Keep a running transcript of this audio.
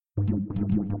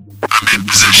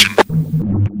Position.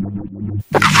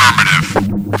 Affirmative.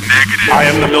 Negative. I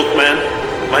am the milkman.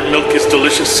 My milk is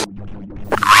delicious.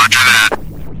 Roger that.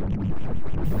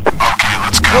 Okay,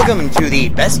 let's go. Welcome to the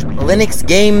Best Linux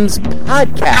Games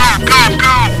Podcast.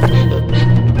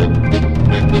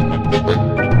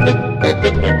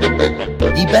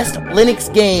 The best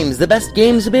Linux games, the best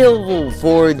games available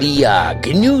for the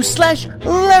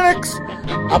GNU/Linux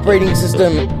operating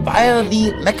system via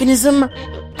the mechanism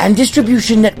and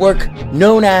distribution network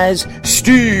known as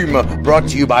Steam, brought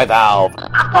to you by Valve.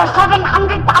 After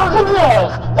 700,000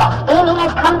 years, yes, gaming has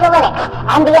come to Linux,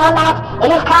 and beyond that, it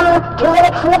has come to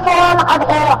Linux in the form of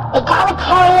an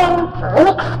egalitarian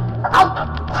Linux-like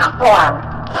platform,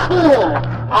 Steam,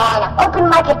 an open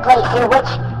marketplace in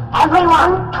which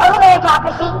everyone, total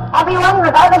meritocracy, everyone,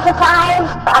 regardless of size,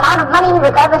 amount of money,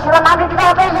 regardless of amount of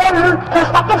developers, and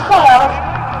prospective sales,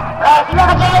 if you have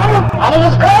a game, and it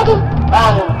is good,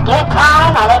 then give it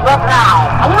time, and it will thrive,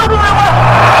 and you will be rewarded.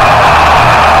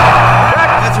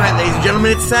 That's right, ladies and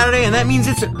gentlemen, it's Saturday, and that means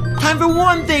it's time for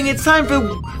one thing. It's time for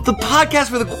the podcast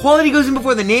where the quality goes in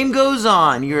before the name goes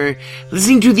on. You're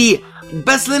listening to the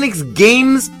Best Linux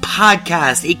Games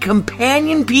Podcast, a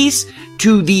companion piece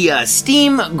to the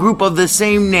Steam group of the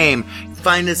same name.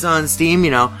 Find us on Steam,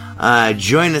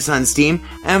 join us on Steam,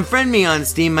 and friend me on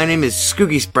Steam. My name is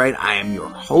Skooky Sprite. I am your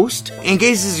host. In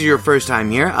case this is your first time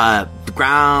here, the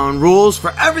ground rules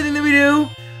for everything that we do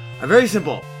are very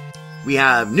simple. We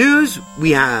have news, we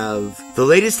have the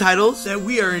latest titles that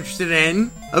we are interested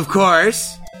in, of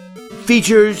course,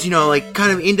 features,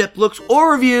 kind of in-depth looks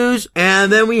or reviews,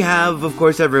 and then we have, of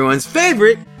course, everyone's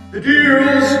favorite, the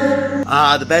deals!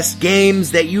 The best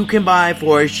games that you can buy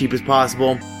for as cheap as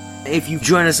possible. If you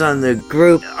join us on the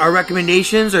group, our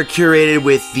recommendations are curated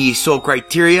with the sole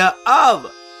criteria of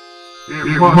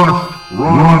it must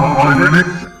run on Linux,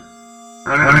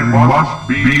 and it must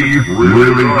be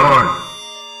really good.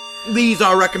 These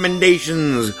are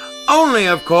recommendations only,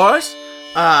 of course.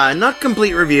 Not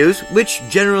complete reviews, which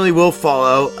generally will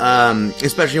follow,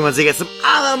 especially once they get some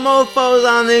other mofos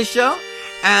on this show.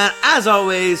 And as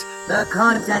always, the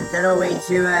content that awaits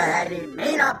you ahead, it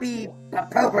may not be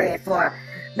appropriate for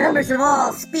members of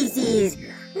all species,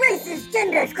 races,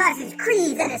 genders, classes,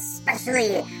 creeds, and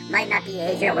especially might not be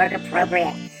age or work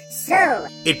appropriate. So,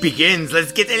 it begins.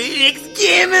 Let's get the Linux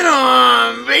gaming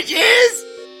on, bitches!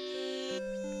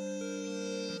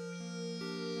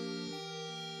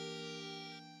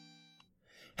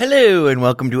 Hello, and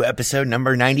welcome to episode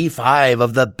number 95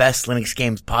 of the Best Linux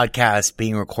Games Podcast,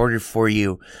 being recorded for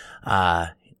you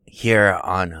here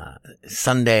on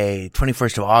Sunday,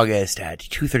 21st of August at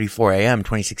 2:34 a.m.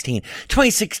 2016,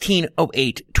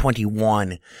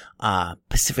 08/21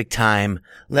 Pacific time,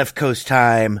 left coast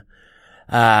time.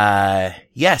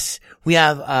 Yes, we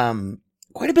have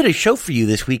quite a bit of show for you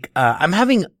this week. I'm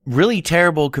having really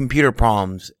terrible computer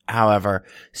problems, however,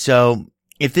 so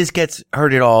if this gets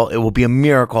heard at all, it will be a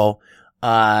miracle.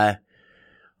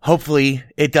 Hopefully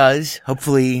it does.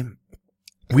 Hopefully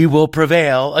we will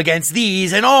prevail against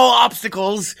these and all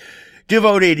obstacles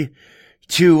devoted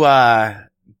to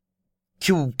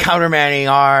countermanding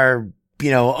our,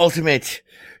 ultimate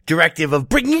directive of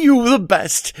bringing you the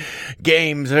best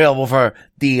games available for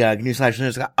the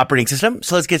GNU/Linux operating system.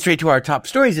 So let's get straight to our top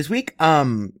stories this week.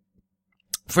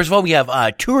 First of all, we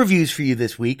have two reviews for you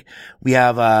this week. We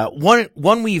have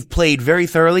one we've played very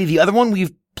thoroughly. The other one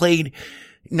we've played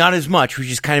not as much, which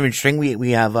is kind of interesting.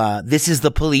 We have This Is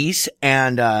the Police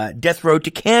and Death Road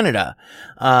to Canada.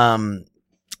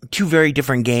 Two very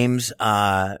different games,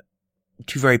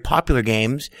 two very popular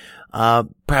games,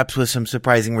 perhaps with some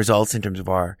surprising results in terms of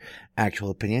our actual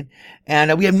opinion.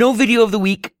 And we have no video of the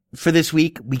week for this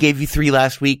week. We gave you 3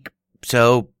 last week,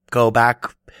 so go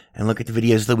back and look at the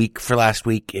videos of the week for last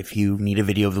week if you need a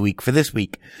video of the week for this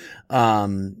week.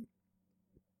 That'll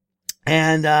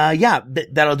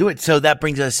do it. So that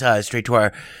brings us straight to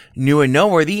our new and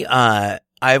noteworthy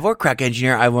Ivor, crack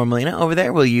engineer Ivor Molina over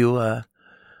there. Will you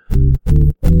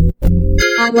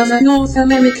I was a North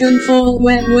American fall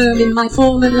webworm in my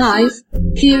former life.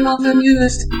 Here are the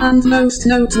newest and most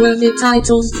noteworthy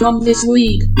titles from this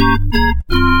week.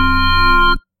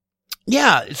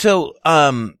 Yeah, so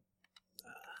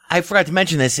I forgot to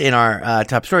mention this in our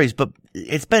top stories, but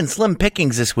it's been slim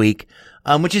pickings this week,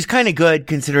 which is kind of good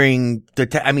considering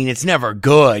it's never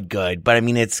good, but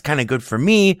it's kind of good for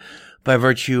me by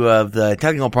virtue of the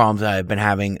technical problems I've been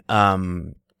having.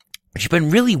 It's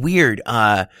been really weird.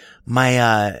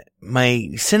 My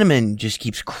Cinnamon just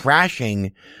keeps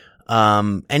crashing,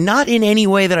 and not in any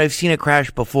way that I've seen it crash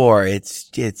before.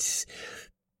 It's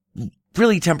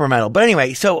really temperamental. But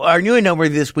anyway, so our new and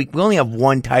noteworthy this week, we only have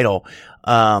one title.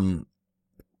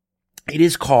 It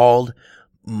is called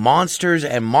Monsters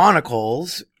and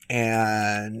Monocles,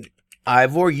 and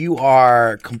Ivor, you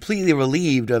are completely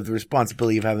relieved of the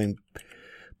responsibility of having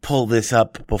pulled this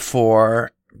up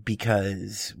before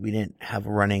because we didn't have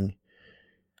a running.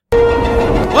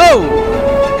 Whoa!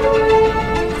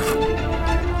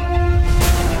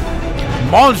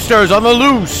 Monsters on the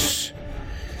loose!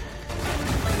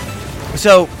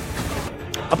 So,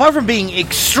 apart from being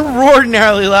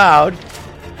extraordinarily loud,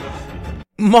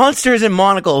 Monsters and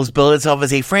Monocles build itself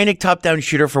as a frantic top-down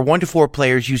shooter for 1 to 4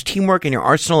 players. Use teamwork and your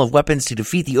arsenal of weapons to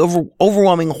defeat the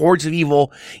overwhelming hordes of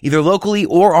evil, either locally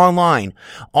or online.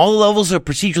 All the levels are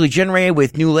procedurally generated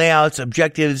with new layouts,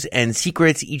 objectives, and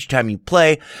secrets each time you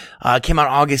play. Came out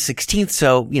August 16th,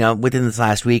 so, within this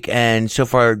last week. And so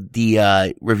far,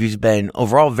 the reviews have been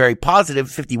overall very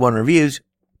positive, 51 reviews.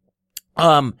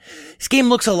 This game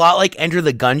looks a lot like Enter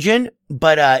the Gungeon,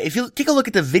 but if you take a look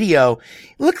at the video,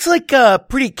 it looks like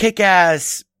pretty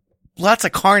kick-ass, lots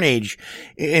of carnage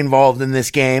involved in this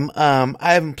game.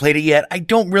 I haven't played it yet. I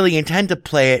don't really intend to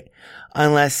play it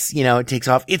unless, it takes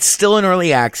off. It's still in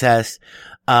early access.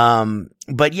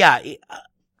 But yeah,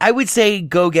 I would say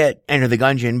go get Enter the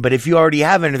Gungeon, but if you already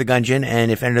have Enter the Gungeon,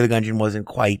 and if Enter the Gungeon wasn't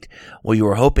quite what you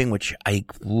were hoping, which I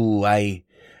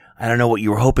don't know what you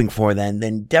were hoping for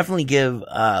then definitely give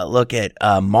a look at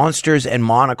Monsters and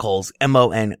Monocles,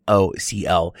 Monocles,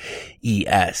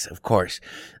 of course.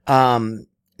 So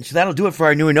that'll do it for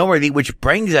our new and noteworthy, which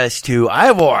brings us to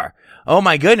Ivor. Oh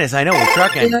my goodness, I know we're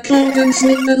trucking. In accordance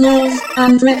with the laws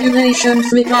and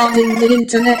regulations regarding the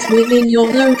internet within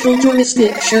your local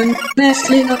jurisdiction, Best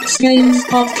Linux Games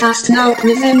Podcast now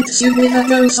presents you with a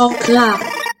dose of clap.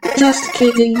 Just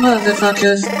kidding,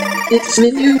 motherfuckers. It's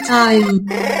review time.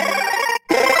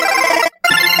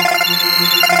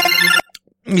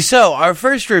 So, our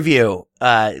first review,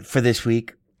 for this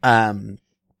week, we're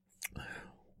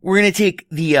gonna take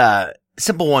the,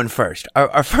 simple one first.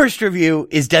 Our first review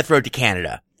is Death Road to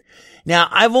Canada. Now,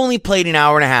 I've only played an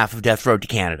hour and a half of Death Road to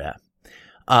Canada.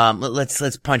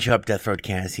 Let's punch up Death Road to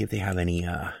Canada, see if they have any,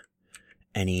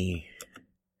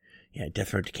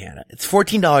 Death Road to Canada. It's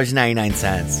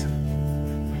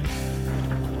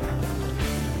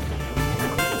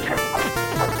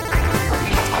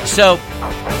 $14.99. So,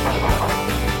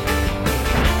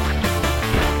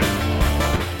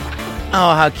 oh,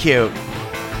 how cute.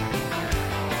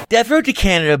 Death Road to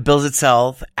Canada bills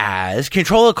itself as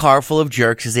control a car full of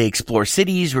jerks as they explore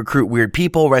cities, recruit weird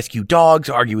people, rescue dogs,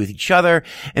 argue with each other,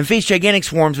 and face gigantic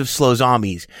swarms of slow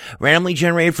zombies. Randomly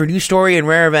generated for new story and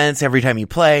rare events every time you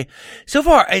play. So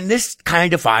far, and this kind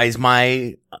of defies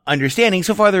my understanding,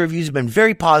 so far the reviews have been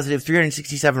very positive,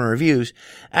 367 reviews.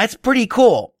 That's pretty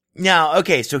cool. Now,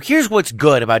 okay, so here's what's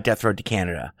good about Death Road to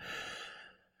Canada.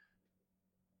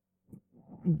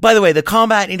 By the way, the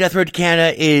combat in Death Road to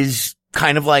Canada is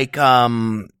kind of like,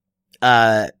 Enter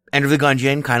the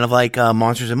Gungeon, kind of like,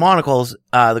 Monsters and Monocles.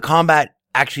 The combat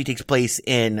actually takes place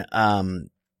in,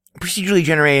 procedurally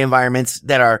generated environments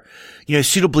that are,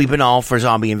 suitably banal for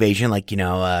zombie invasion, like,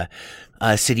 a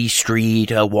city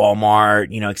street, a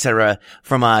Walmart, etc.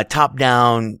 From a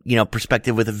top-down,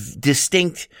 perspective with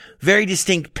a very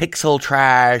distinct pixel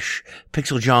trash,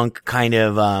 pixel junk kind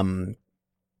of,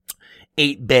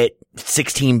 8-bit,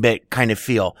 16-bit kind of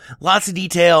feel. Lots of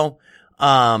detail.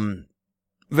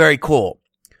 Very cool.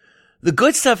 The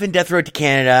good stuff in Death Road to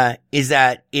Canada is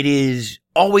that it is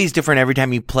always different every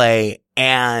time you play,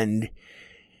 and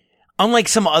unlike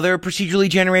some other procedurally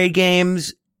generated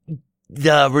games,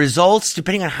 the results,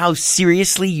 depending on how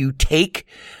seriously you take,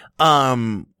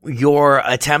 your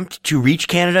attempt to reach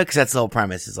Canada, because that's the whole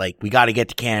premise, is like, we gotta get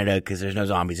to Canada because there's no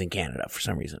zombies in Canada for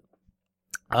some reason.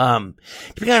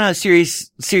 Depending on how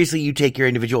seriously you take your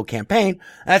individual campaign,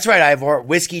 that's right, Ivor,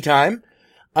 whiskey time.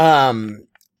 The,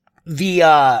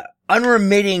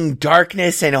 unremitting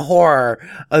darkness and horror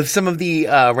of some of the,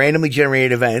 randomly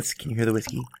generated events. Can you hear the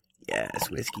whiskey? Yes,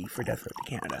 whiskey for Death Road to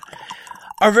Canada.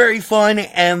 Are very fun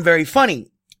and very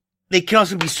funny. They can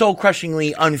also be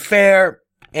soul-crushingly unfair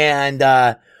and,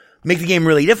 make the game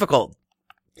really difficult.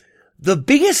 The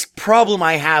biggest problem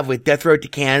I have with Death Road to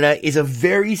Canada is a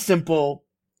very simple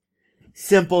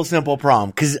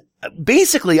problem. Cause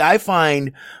basically I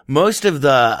find most of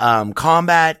the,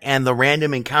 combat and the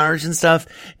random encounters and stuff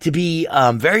to be,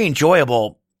 very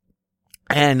enjoyable.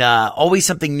 And, always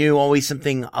something new, always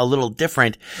something a little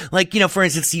different. Like, for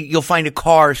instance, you'll find a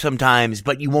car sometimes,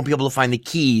 but you won't be able to find the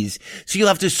keys. So you'll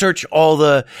have to search all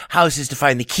the houses to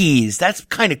find the keys. That's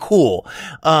kind of cool.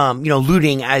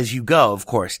 Looting as you go, of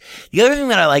course. The other thing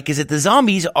that I like is that the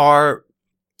zombies are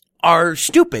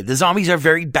stupid. The zombies are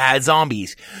very bad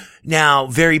zombies. Now,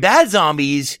 very bad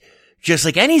zombies just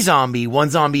like any zombie, one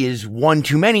zombie is one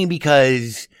too many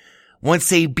because once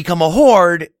they become a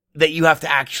horde that you have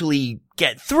to actually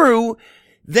get through,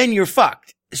 then you're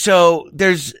fucked. So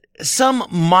there's some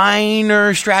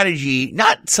minor strategy,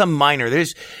 not some minor.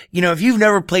 There's, if you've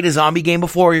never played a zombie game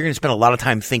before, you're going to spend a lot of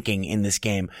time thinking in this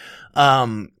game.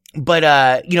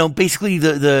 But basically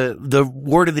the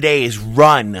word of the day is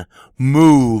run,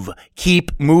 move,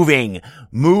 keep moving,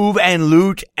 move and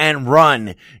loot and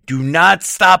run. Do not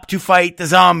stop to fight the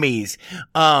zombies.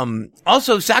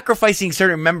 Also sacrificing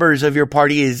certain members of your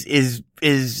party is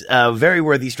a very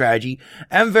worthy strategy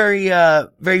and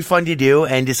very fun to do,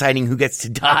 and deciding who gets to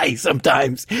die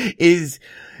sometimes is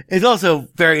also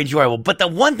very enjoyable. But the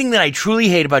one thing that I truly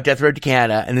hate about Death Road to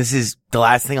Canada, and this is the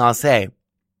last thing I'll say,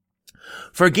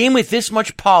 for a game with this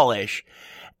much polish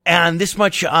and this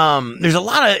much, there's a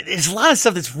lot of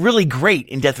stuff that's really great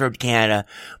in Death Road to Canada.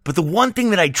 But the one thing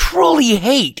that I truly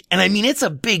hate, and I mean, it's a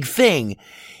big thing,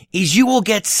 is you will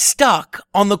get stuck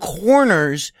on the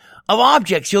corners of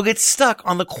objects. You'll get stuck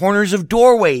on the corners of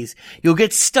doorways. You'll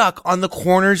get stuck on the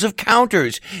corners of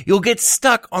counters. You'll get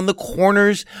stuck on the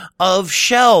corners of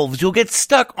shelves. You'll get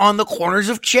stuck on the corners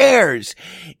of chairs.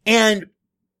 And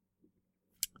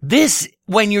this,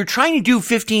 when you're trying to do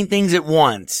 15 things at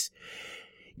once,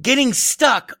 getting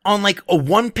stuck on like a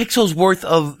 1 pixel's worth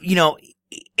of,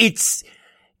 it's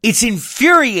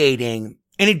infuriating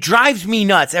and it drives me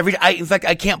nuts in fact,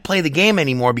 I can't play the game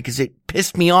anymore because it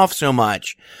pissed me off so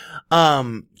much.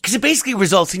 Cause it basically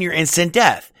results in your instant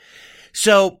death.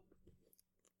 So,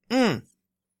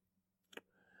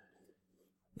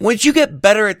 once you get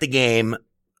better at the game,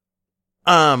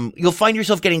 you'll find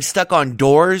yourself getting stuck on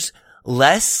doors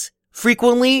less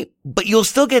frequently, but you'll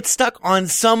still get stuck on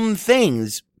some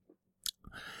things.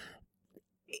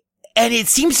 And it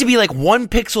seems to be like 1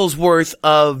 pixel's worth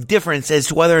of difference as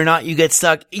to whether or not you get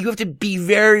stuck. You have to be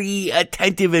very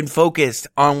attentive and focused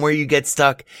on where you get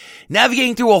stuck.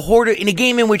 Navigating through a horde, in a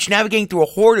game in which navigating through a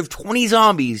horde of 20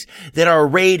 zombies that are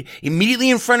arrayed immediately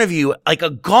in front of you like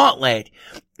a gauntlet,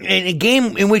 in a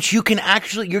game in which you can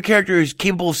actually, your character is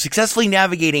capable of successfully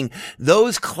navigating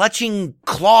those clutching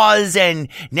claws and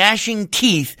gnashing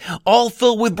teeth, all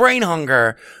filled with brain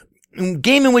hunger. A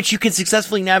game in which you can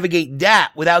successfully navigate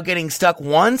that without getting stuck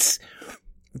once,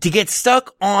 to get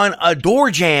stuck on a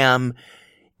door jam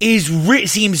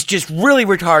seems just really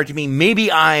retarded to me.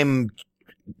 Maybe I'm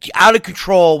out of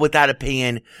control with that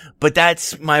opinion, but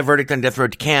that's my verdict on Death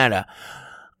Road to Canada.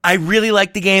 I really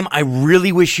like the game. I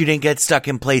really wish you didn't get stuck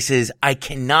in places. I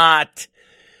can't,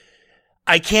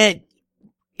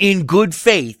 in good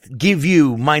faith, give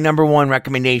you my number one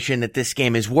recommendation that this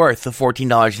game is worth the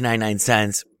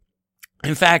 $14.99.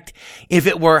 In fact, if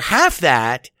it were half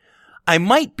that, I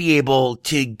might be able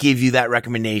to give you that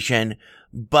recommendation,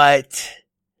 but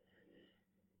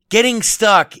getting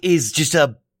stuck is just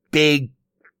a big,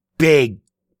 ugly,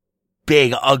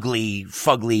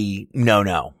 fugly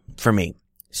no-no for me.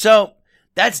 So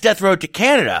that's Death Road to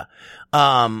Canada,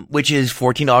 which is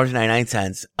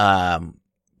 $14.99.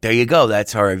 There you go.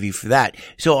 That's our review for that.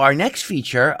 So our next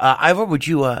feature, Ivor, would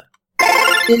you,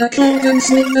 in accordance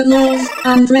with the laws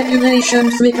and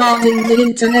regulations regarding the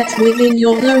internet within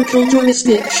your local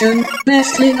jurisdiction,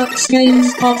 Best Linux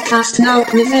Games Podcast now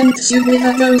presents you with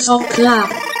a dose of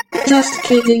clap. Just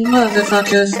kidding,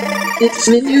 motherfuckers. It's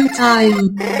review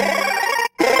time.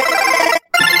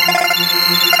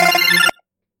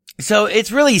 So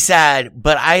it's really sad,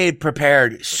 but I had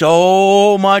prepared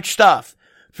so much stuff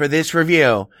for this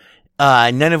review,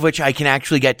 none of which I can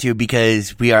actually get to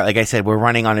because we are, like I said, we're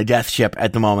running on a death ship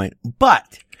at the moment.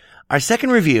 But our second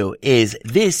review is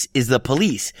This Is the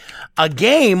Police, a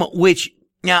game which,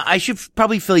 now I should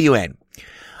probably fill you in.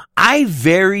 I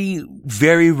very,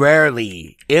 very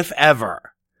rarely, if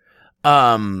ever,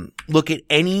 look at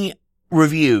any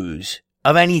reviews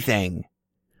of anything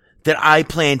that I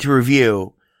plan to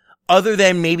review other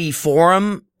than maybe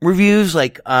forum reviews,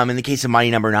 like, in the case of Mighty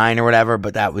Number 9 or whatever,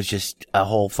 but that was just a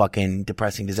whole fucking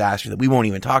depressing disaster that we won't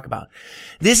even talk about.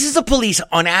 This Is the Police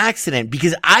on accident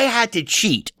because I had to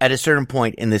cheat at a certain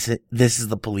point in This Is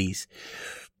the Police.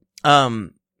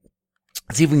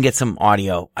 Let's see if we can get some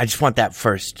audio. I just want that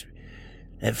first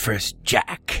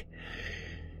Jack.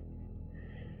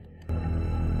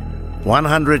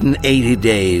 180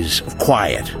 days of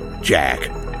quiet, Jack.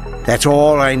 That's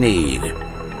all I need.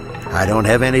 I don't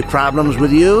have any problems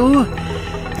with you,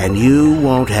 and you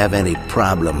won't have any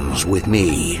problems with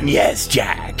me. Yes,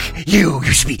 Jack. You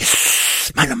used to be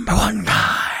my number one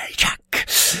guy, Jack.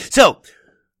 So,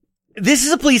 This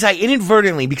Is a Police I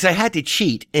inadvertently, because I had to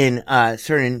cheat in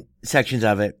certain sections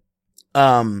of it,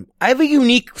 I have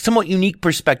a somewhat unique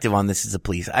perspective on This Is the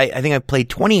Police. I think I've played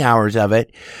 20 hours of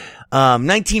it,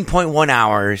 19.1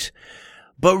 hours,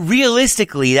 but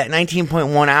realistically, that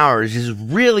 19.1 hours is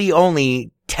really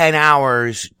only 10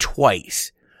 hours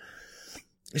twice.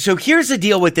 So here's the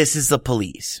deal with This Is the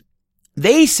Police.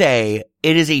 They say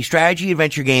it is a strategy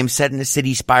adventure game set in a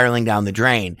city spiraling down the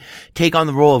drain. Take on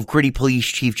the role of gritty police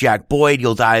chief Jack Boyd.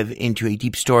 You'll dive into a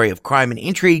deep story of crime and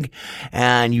intrigue.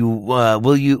 And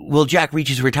will Jack reach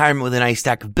his retirement with a nice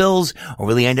stack of bills, or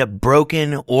will he end up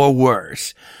broken or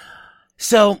worse?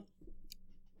 So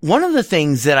one of the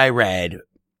things that I read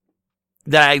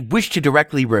that I wish to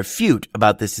directly refute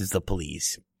about This Is the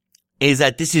Police is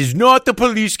that this is not the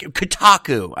police.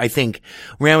 Kotaku, I think,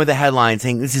 ran with a headline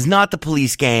saying this is not the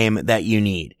police game that you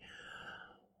need.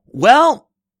 Well,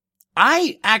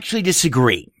 I actually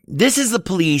disagree. This Is the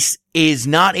Police is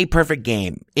not a perfect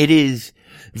game. It is,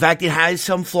 in fact, it has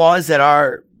some flaws that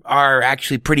are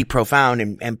actually pretty profound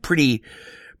and pretty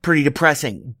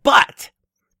depressing. But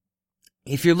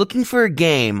if you're looking for a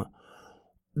game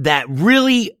that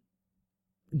really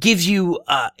gives you,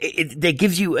 that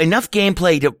gives you enough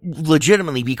gameplay to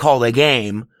legitimately be called a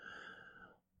game,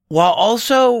 while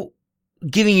also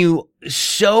giving you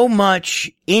so much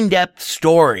in-depth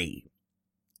story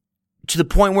to the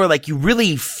point where, like, you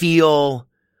really feel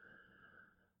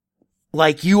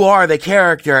like you are the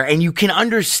character and you can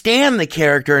understand the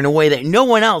character in a way that no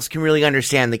one else can really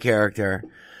understand the character.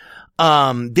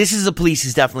 This Is the Police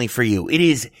is definitely for you. It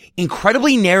is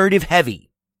incredibly narrative heavy.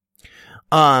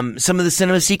 Some of the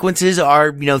cinema sequences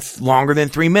are, longer than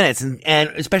 3 minutes. And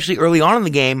especially early on in the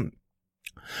game,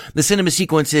 the cinema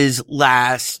sequences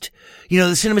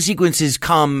the cinema sequences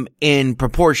come in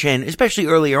proportion, especially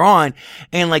earlier on,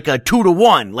 and like a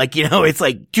 2-to-1. Like, it's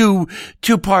like two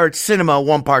parts cinema,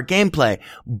 1 part gameplay.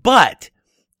 But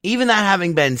even that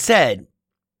having been said,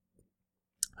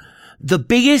 the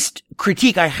biggest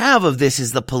critique I have of This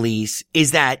Is the Police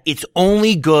is that it's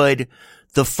only good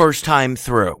the first time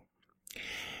through.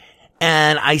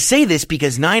 And I say this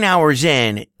because 9 hours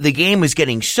in, the game was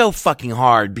getting so fucking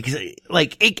hard because,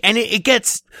 like, it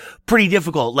gets pretty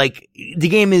difficult. Like, the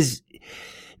game is,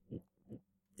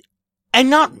 and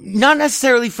not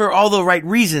necessarily for all the right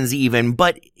reasons even,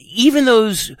 but even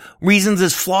those reasons,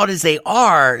 as flawed as they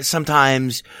are,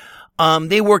 sometimes,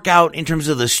 they work out in terms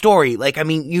of the story. Like, I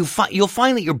mean, you'll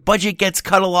find that your budget gets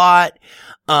cut a lot.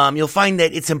 You'll find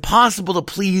that it's impossible to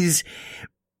please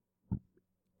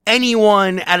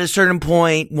anyone at a certain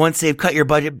point once they've cut your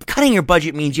budget. Cutting your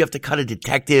budget means you have to cut a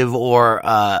detective or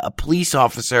a police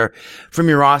officer from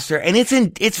your roster, and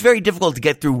it's very difficult to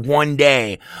get through 1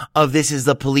 day of This Is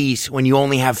the Police when you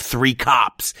only have 3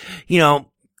 cops.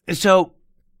 So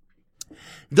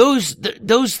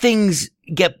those things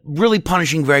get really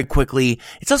punishing very quickly.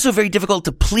 It's also very difficult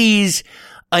to please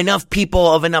enough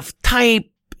people of enough type.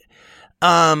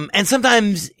 And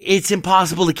sometimes it's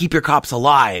impossible to keep your cops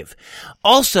alive.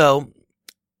 Also,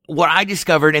 what I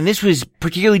discovered, and this was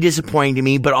particularly disappointing to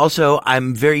me, but also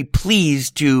I'm very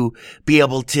pleased to be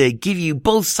able to give you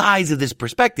both sides of this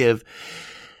perspective.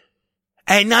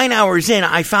 At 9 hours in,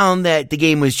 I found that the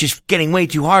game was just getting way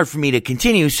too hard for me to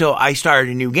continue, so I started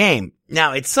a new game.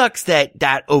 Now, it sucks that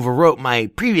overwrote my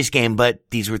previous game, but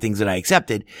these were things that I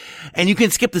accepted. And you can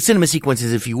skip the cinema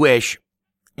sequences if you wish.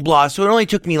 Blah. So it only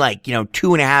took me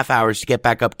 2.5 hours to get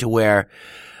back up to where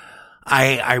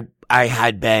I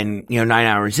had been, 9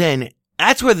 hours in.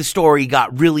 That's where the story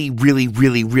got really, really,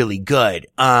 really, really good.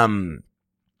 The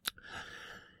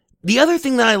other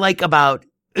thing that I like about,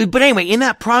 but anyway, in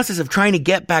that process of trying to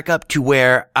get back up to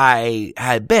where I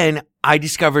had been, I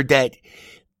discovered that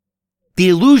the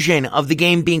illusion of the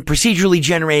game being procedurally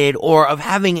generated or of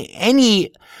having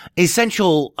any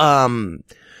essential,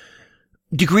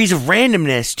 degrees of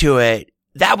randomness to it,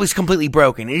 that was completely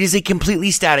broken. It is a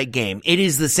completely static game. It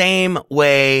is the same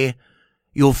way.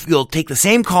 You'll take the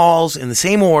same calls in the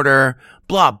same order,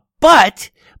 blah.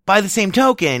 But by the same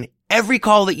token, every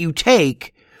call that you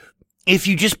take, if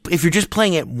you're just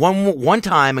playing it one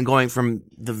time and going from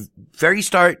the very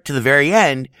start to the very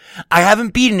end, I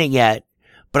haven't beaten it yet,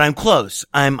 but I'm close.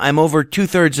 I'm over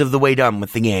 2/3 of the way done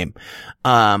with the game.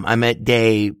 I'm at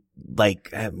day,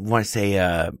 I want to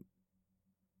say,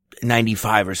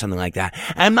 95 or something like that.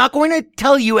 And I'm not going to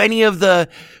tell you any of the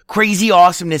crazy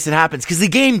awesomeness that happens, because the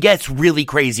game gets really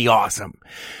crazy awesome.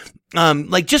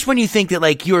 Just when you think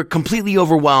that you're completely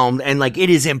overwhelmed and it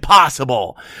is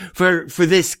impossible for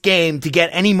this game to get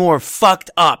any more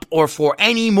fucked up or for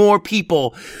any more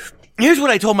people. Here's what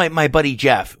I told my buddy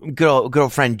Jeff, good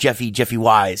old friend Jeffy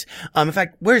Wise. In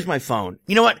fact, where's my phone?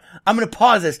 You know what? I'm going to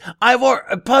pause this. I've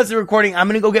paused the recording. I'm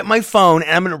going to go get my phone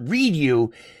and I'm going to read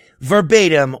you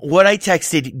verbatim what I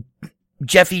texted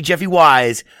Jeffy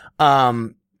Wise,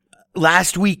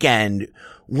 last weekend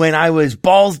when I was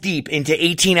balls deep into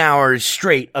 18 hours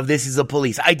straight of This Is the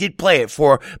Police. I did play it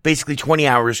for basically 20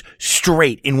 hours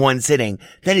straight in one sitting.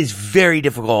 That is very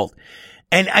difficult.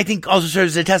 And I think also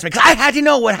serves as a testament, because I had to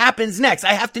know what happens next.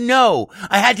 I had to know.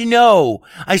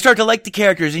 I start to like the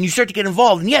characters and you start to get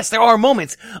involved. And yes, there are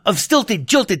moments of stilted,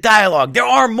 jilted dialogue. There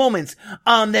are moments,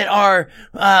 that are,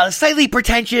 slightly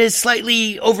pretentious,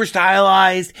 slightly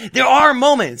over-stylized. There are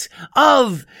moments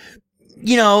of,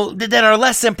 that are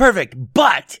less than perfect.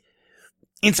 But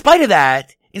in spite of,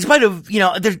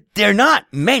 there are not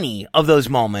many of those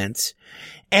moments.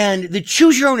 And the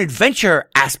choose your own adventure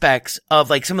aspects of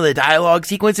like some of the dialogue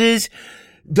sequences,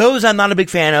 those I'm not a big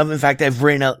fan of. In fact, I've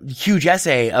written a huge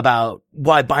essay about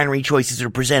why binary choices that are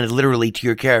presented literally to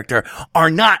your character are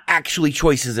not actually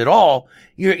choices at all.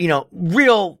 But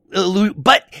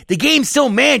the game still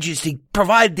manages to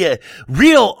provide the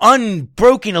real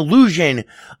unbroken illusion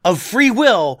of free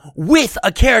will with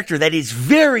a character that is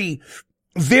very,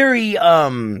 very,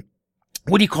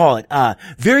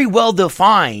 very well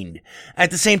defined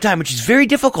at the same time, which is very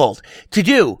difficult to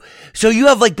do. So you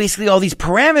have like basically all these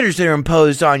parameters that are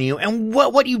imposed on you, and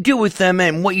what you do with them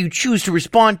and what you choose to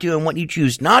respond to and what you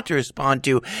choose not to respond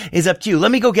to is up to you. Let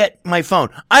me go get my phone.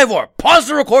 Ivor, pause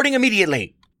the recording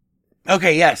immediately.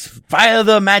 Okay, yes, via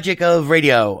the magic of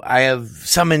radio, I have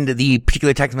summoned the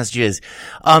particular text messages.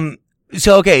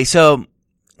 So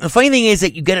the funny thing is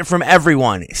that you get it from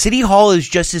everyone. City Hall is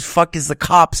just as fucked as the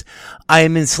cops I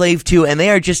am enslaved to, and they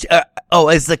are just,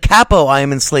 as the capo I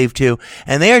am enslaved to,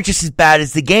 and they are just as bad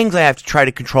as the gangs I have to try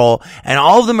to control, and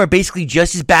all of them are basically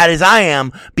just as bad as I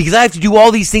am, because I have to do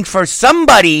all these things for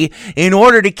somebody in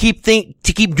order to keep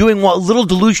doing what little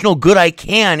delusional good I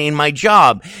can in my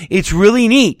job. It's really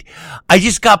neat. I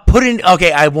just got put in,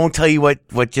 okay, I won't tell you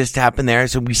what just happened there,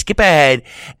 so we skip ahead,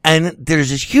 and there's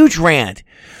this huge rant.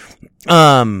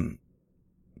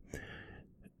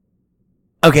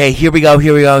 Okay, here we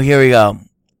go.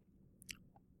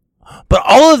 But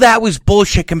all of that was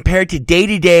bullshit compared to day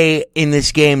to day in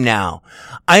this game now.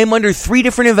 I am under 3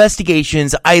 different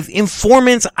investigations. I have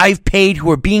informants I've paid who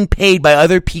are being paid by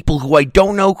other people who I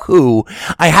don't know who.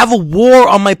 I have a war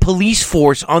on my police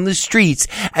force on the streets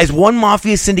as one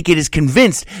mafia syndicate is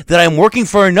convinced that I'm working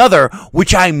for another,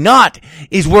 which I'm not,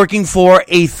 is working for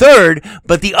a third,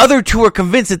 but the other 2 are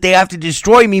convinced that they have to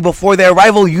destroy me before their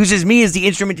rival uses me as the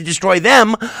instrument to destroy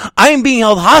them. I am being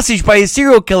held hostage by a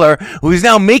serial killer who is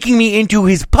now making me into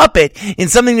his puppet in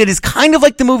something that is kind of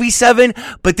like the movie Seven,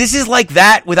 but this is like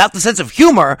that without the sense of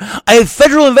humor. I have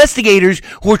federal investigators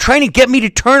who are trying to get me to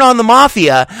turn on the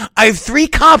mafia. I have 3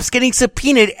 cops getting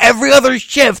subpoenaed every other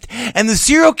shift, and the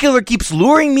serial killer keeps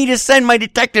luring me to send my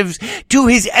detectives to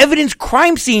his evidence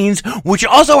crime scenes, which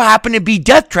also happen to be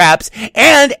death traps,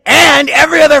 and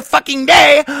every other fucking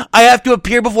day, I have to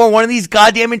appear before one of these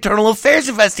goddamn internal affairs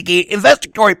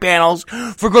investigatory panels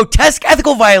for grotesque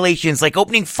ethical violations like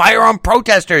opening fire on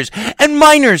protesters and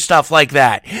minor stuff like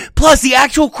that. Plus, the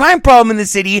actual crime problem in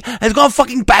the city has gone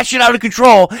fucking batshit out of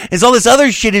control as all this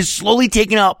other shit is slowly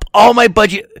taking up all my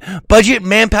budget,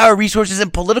 manpower, resources,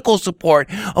 and political support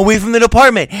away from the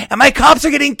department. And my cops are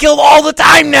getting killed all the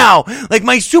time now. Like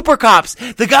my super cops,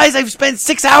 the guys I've spent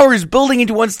 6 hours building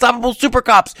into unstoppable super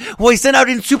cops, who I sent out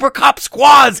in super cop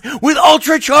squads with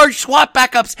ultra-charged SWAT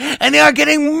backups, and they are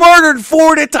getting murdered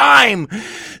 4 at a time.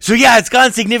 So yeah, it's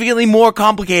gotten significantly more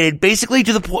complicated, basically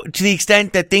to the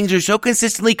extent that things are so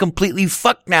consistently completely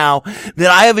fucked now that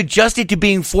I have adjusted to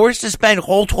being forced to spend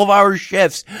whole 12-hour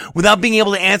shifts without being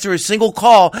able to answer a single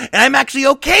call, and I'm actually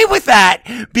okay with that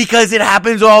because it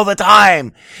happens all the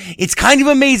time. It's kind of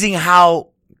amazing how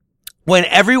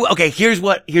here's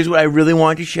what I really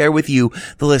wanted to share with you,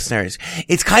 the listeners.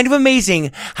 It's kind of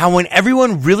amazing how when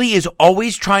everyone really is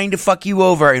always trying to fuck you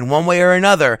over in one way or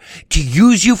another, to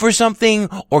use you for something,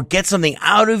 or get something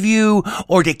out of you,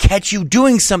 or to catch you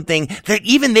doing something that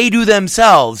even they do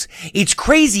themselves. It's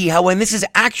crazy how when this is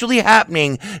actually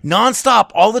happening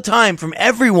nonstop all the time from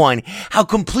everyone, how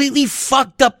completely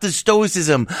fucked up the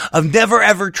stoicism of never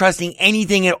ever trusting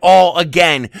anything at all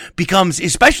again becomes,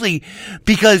 especially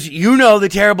because you know the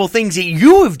terrible things that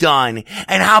you have done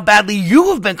and how badly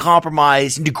you have been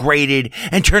compromised and degraded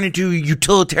and turned into a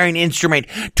utilitarian instrument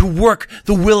to work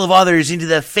the will of others into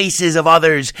the faces of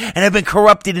others, and have been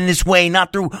corrupted in this way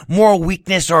not through moral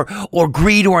weakness or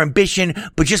greed or ambition,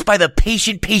 but just by the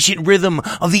patient rhythm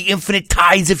of the infinite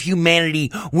tides of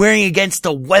humanity wearing against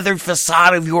the weathered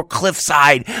facade of your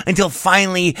cliffside until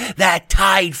finally that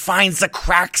tide finds the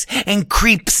cracks and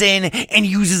creeps in and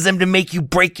uses them to make you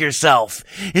break yourself.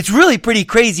 It's really really pretty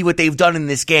crazy what they've done in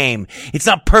this game. It's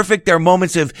not perfect. There are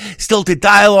moments of stilted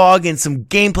dialogue and some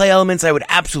gameplay elements I would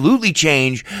absolutely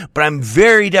change, but I'm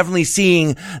very definitely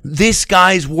seeing this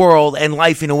guy's world and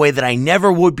life in a way that I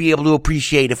never would be able to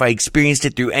appreciate if I experienced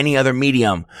it through any other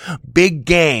medium. Big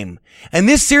game. And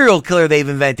this serial killer they've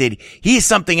invented, he is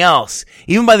something else.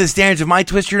 Even by the standards of my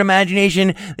twisted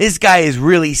imagination, this guy is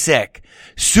really sick.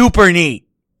 Super neat.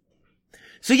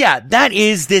 So yeah,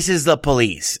 this is the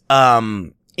police.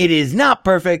 It is not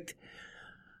perfect,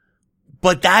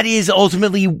 but that is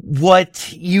ultimately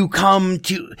what you come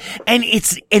to. And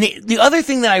the other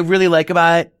thing that I really like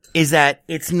about it is that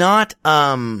it's not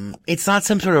some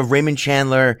sort of Raymond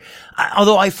Chandler,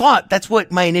 although I thought that's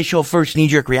what my initial first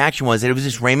knee-jerk reaction was, that it was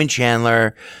this Raymond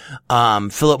Chandler,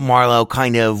 Philip Marlowe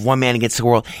kind of one man against the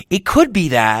world. It could be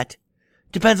that.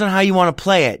 Depends on how you want to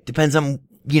play it. Depends on,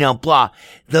 blah.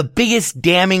 The biggest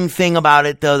damning thing about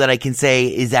it, though, that I can say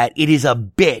is that it is a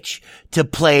bitch to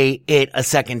play it a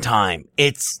second time.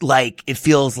 It's like, it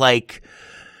feels like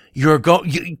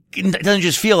it doesn't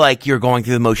just feel like you're going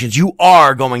through the motions. You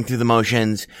are going through the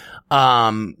motions,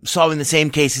 solving the same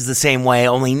cases the same way,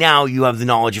 only now you have the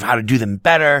knowledge of how to do them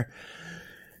better.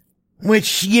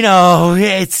 Which,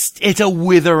 it's a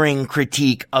withering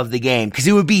critique of the game. Cause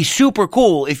it would be super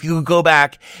cool if you could go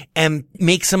back and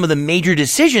make some of the major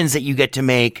decisions that you get to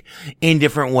make in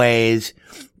different ways,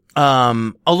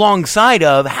 alongside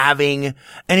of having an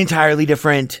entirely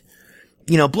different,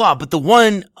 blah. But the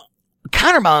one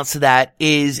counterbalance to that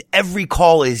is every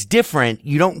call is different.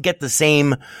 You don't get the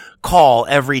same call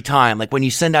every time. Like when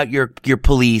you send out your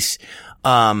police,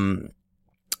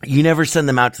 you never send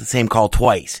them out to the same call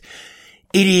twice.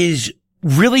 It is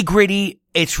really gritty.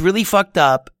 It's really fucked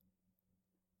up.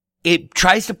 It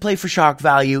tries to play for shock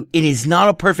value. It is not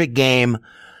a perfect game.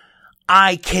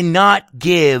 I cannot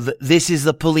give This Is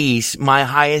the Police my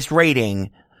highest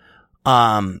rating.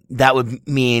 That would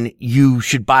mean you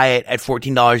should buy it at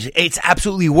 $14. It's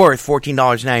absolutely worth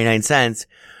 $14.99.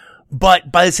 But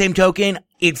by the same token,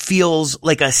 it feels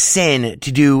like a sin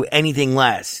to do anything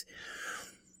less.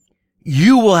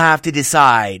 You will have to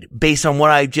decide, based on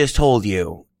what I've just told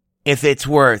you, if it's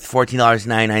worth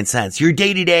 $14.99. Your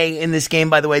day-to-day in this game,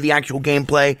 by the way, the actual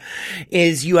gameplay,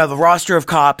 is you have a roster of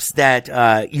cops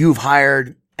that you've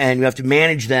hired, and you have to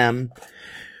manage them.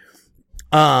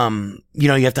 You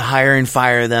have to hire and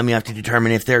fire them. You have to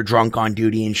determine if they're drunk on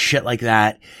duty and shit like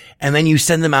that. And then you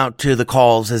send them out to the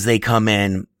calls as they come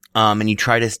in. And you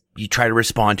try to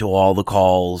respond to all the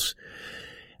calls,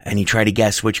 and you try to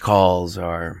guess which calls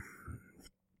are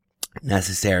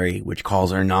necessary, which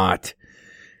calls are not,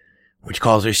 which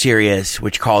calls are serious,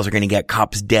 which calls are going to get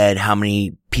cops dead, how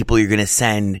many people you're going to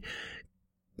send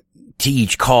to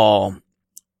each call.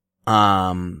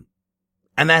 And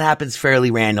that happens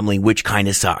fairly randomly, which kind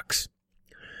of sucks.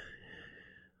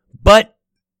 But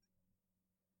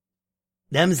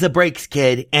them's the breaks,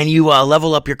 kid, and you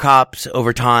level up your cops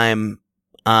over time,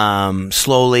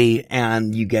 slowly,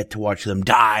 and you get to watch them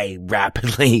die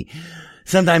rapidly.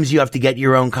 Sometimes you have to get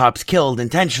your own cops killed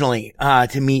intentionally,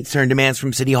 to meet certain demands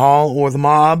from City Hall or the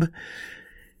mob.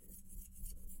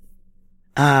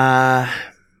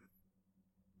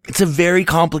 It's a very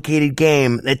complicated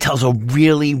game that tells a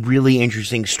really, really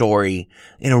interesting story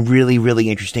in a really, really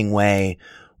interesting way.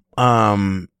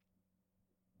 That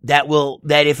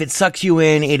if it sucks you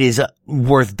in, it is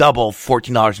worth double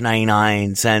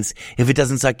 $14.99. If it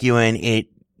doesn't suck you in, it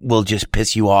will just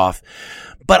piss you off.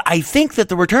 But I think that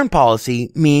the return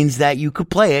policy means that you could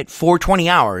play it for 20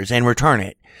 hours and return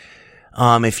it,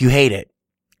 if you hate it.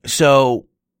 So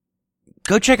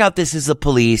go check out This Is the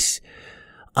Police.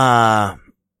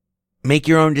 Make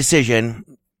your own decision.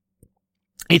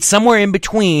 It's somewhere in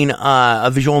between a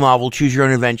visual novel, choose your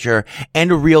own adventure,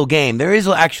 and a real game. There is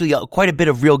actually quite a bit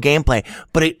of real gameplay,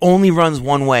 but it only runs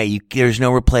one way. There's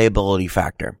no replayability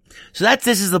factor. So that's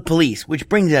This Is the Police, which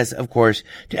brings us, of course,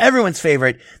 to everyone's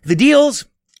favorite, the deals.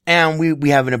 And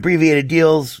we have an abbreviated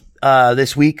deals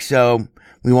this week, so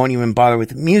we won't even bother with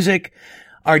the music.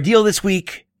 Our deal this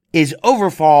week is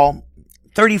Overfall,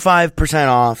 35%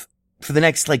 off. For the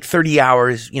next 30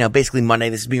 hours, basically Monday.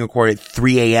 This is being recorded at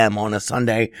 3 a.m. on a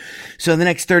Sunday. So the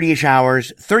next 30-ish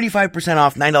hours, 35%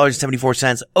 off,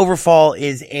 $9.74. Overfall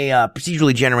is a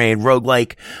procedurally generated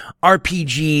roguelike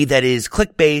RPG that is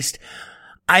click-based.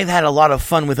 I've had a lot of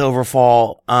fun with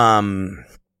Overfall.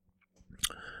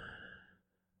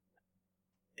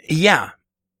 Yeah.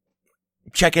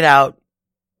 Check it out.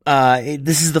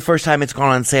 This is the first time it's gone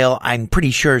on sale, I'm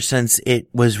pretty sure, since it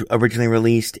was originally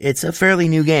released. It's a fairly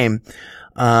new game.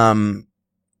 Yeah.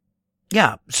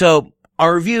 So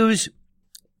our reviews,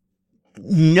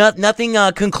 nothing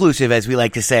conclusive, as we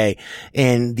like to say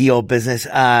in the old business.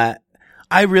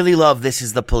 I really love This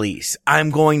Is the Police. I'm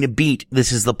going to beat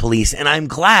This Is the Police, and I'm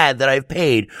glad that I've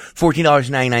paid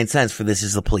 $14.99 for This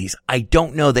Is the Police. I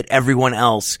don't know that everyone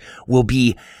else will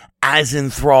be as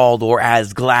enthralled or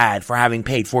as glad for having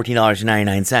paid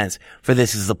 $14.99 for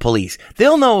This Is the Police.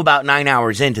 They'll know about 9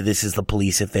 hours into This Is the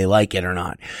Police if they like it or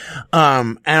not.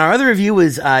 And our other review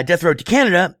was Death Road to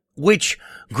Canada, which,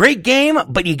 great game,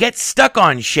 but you get stuck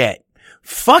on shit.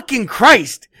 Fucking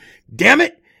Christ. Damn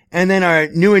it. And then our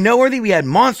new and noteworthy, we had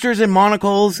Monsters and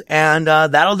Monocles, and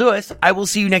that'll do us. I will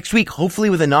see you next week, hopefully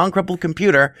with a non-crippled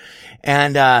computer,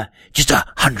 and just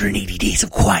 180 days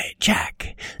of quiet,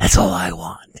 Jack. That's all I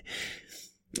want.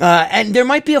 And there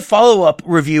might be a follow-up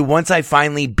review once I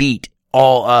finally beat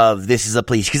all of This Is the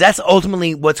Police, because that's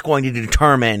ultimately what's going to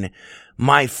determine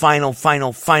my final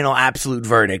absolute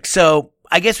verdict. So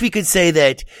I guess we could say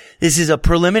that this is a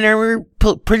preliminary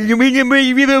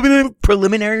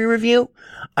review.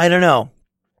 I don't know,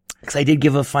 because I did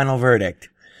give a final verdict.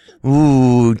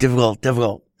 Ooh,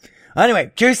 difficult.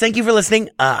 Anyway, cheers. Thank you for listening.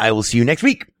 I will see you next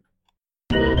week.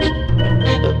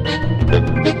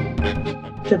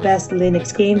 The Best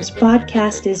Linux Games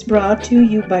podcast is brought to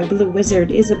you by Blue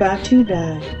Wizard is About to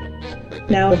Die.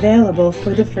 Now available for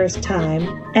the first time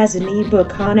as an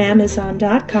ebook on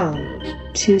Amazon.com.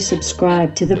 To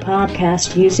subscribe to the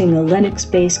podcast using a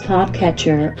Linux-based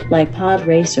podcatcher like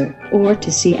Podracer, or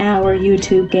to see our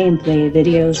YouTube gameplay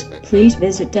videos, please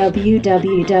visit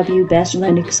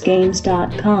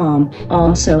www.bestlinuxgames.com.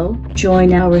 Also,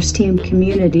 join our Steam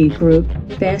community group,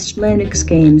 Best Linux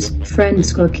Games,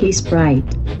 Friends Cookie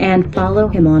Sprite, and follow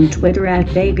him on Twitter at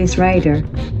VegasWriter.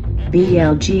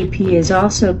 BLGP is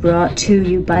also brought to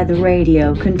you by the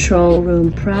Radio Control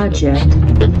Room Project.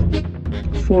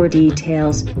 For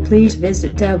details, please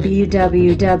visit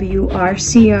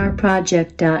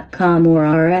www.rcrproject.com or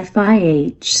rfihc.com.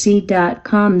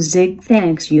 Zig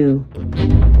thanks you.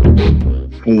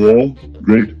 For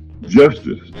great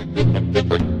justice.